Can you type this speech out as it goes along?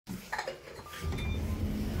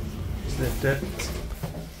lifter.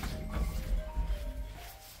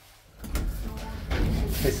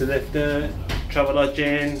 It's a lifter, Travelodge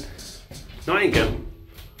in Nottingham.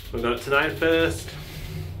 We're going up to 9 first.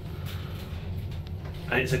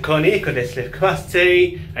 And it's a KONE Ecodisc lift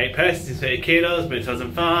capacity, 8 persons, 30 kilos, made in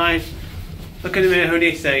 2005. Look in the mirror, who do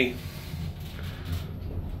you see?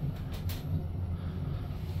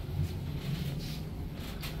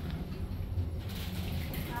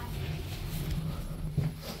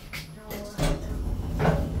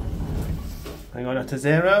 Hang on up to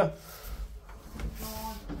 0.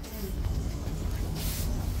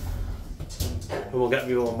 And we'll get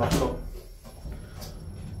everyone back up.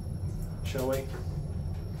 Shall we?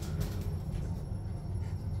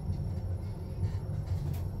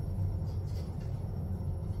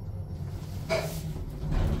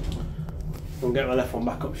 We'll get my left one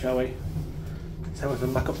back up, shall we? So we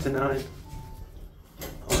can back up to 9.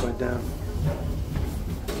 I'm going down.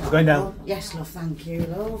 I'm going down. Yes, love, thank you,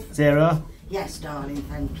 love. 0. Yes, darling,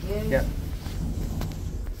 thank you. Yep.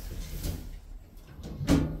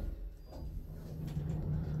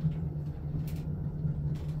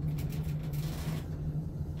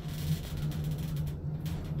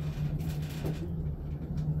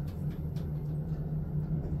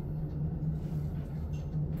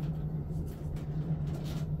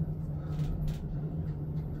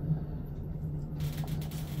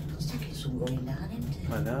 It's taking some going down, isn't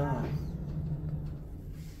it? I know.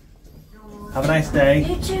 Have a nice day.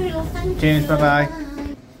 You too, love, thank Cheers, you. bye bye.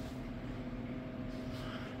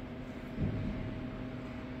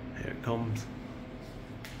 Here it comes.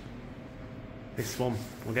 This one.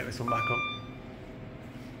 We'll get this one back up.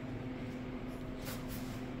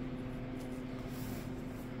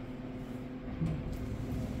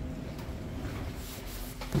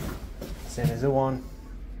 Same as the one.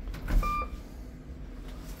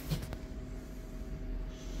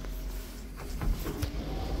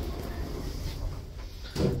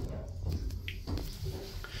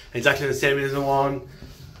 Exactly the same as the one.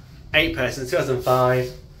 8 persons,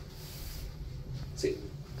 2005.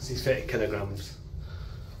 630 kilograms.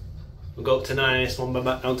 We'll go up to 9 in this one, but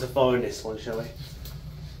back down to 4 in this one, shall we?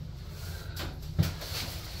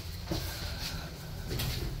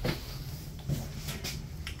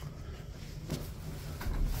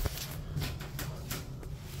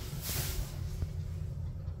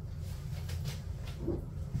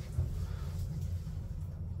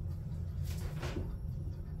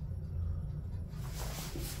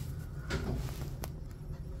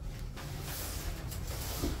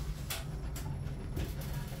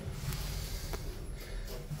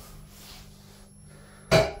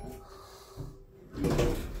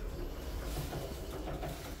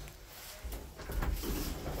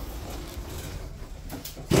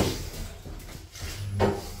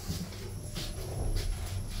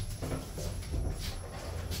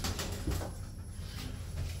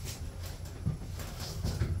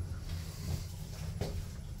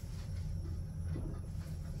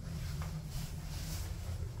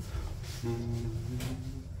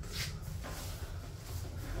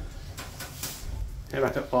 Head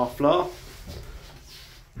back up 4th floor.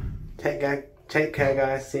 Take care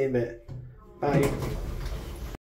guys, see you in a bit. Bye.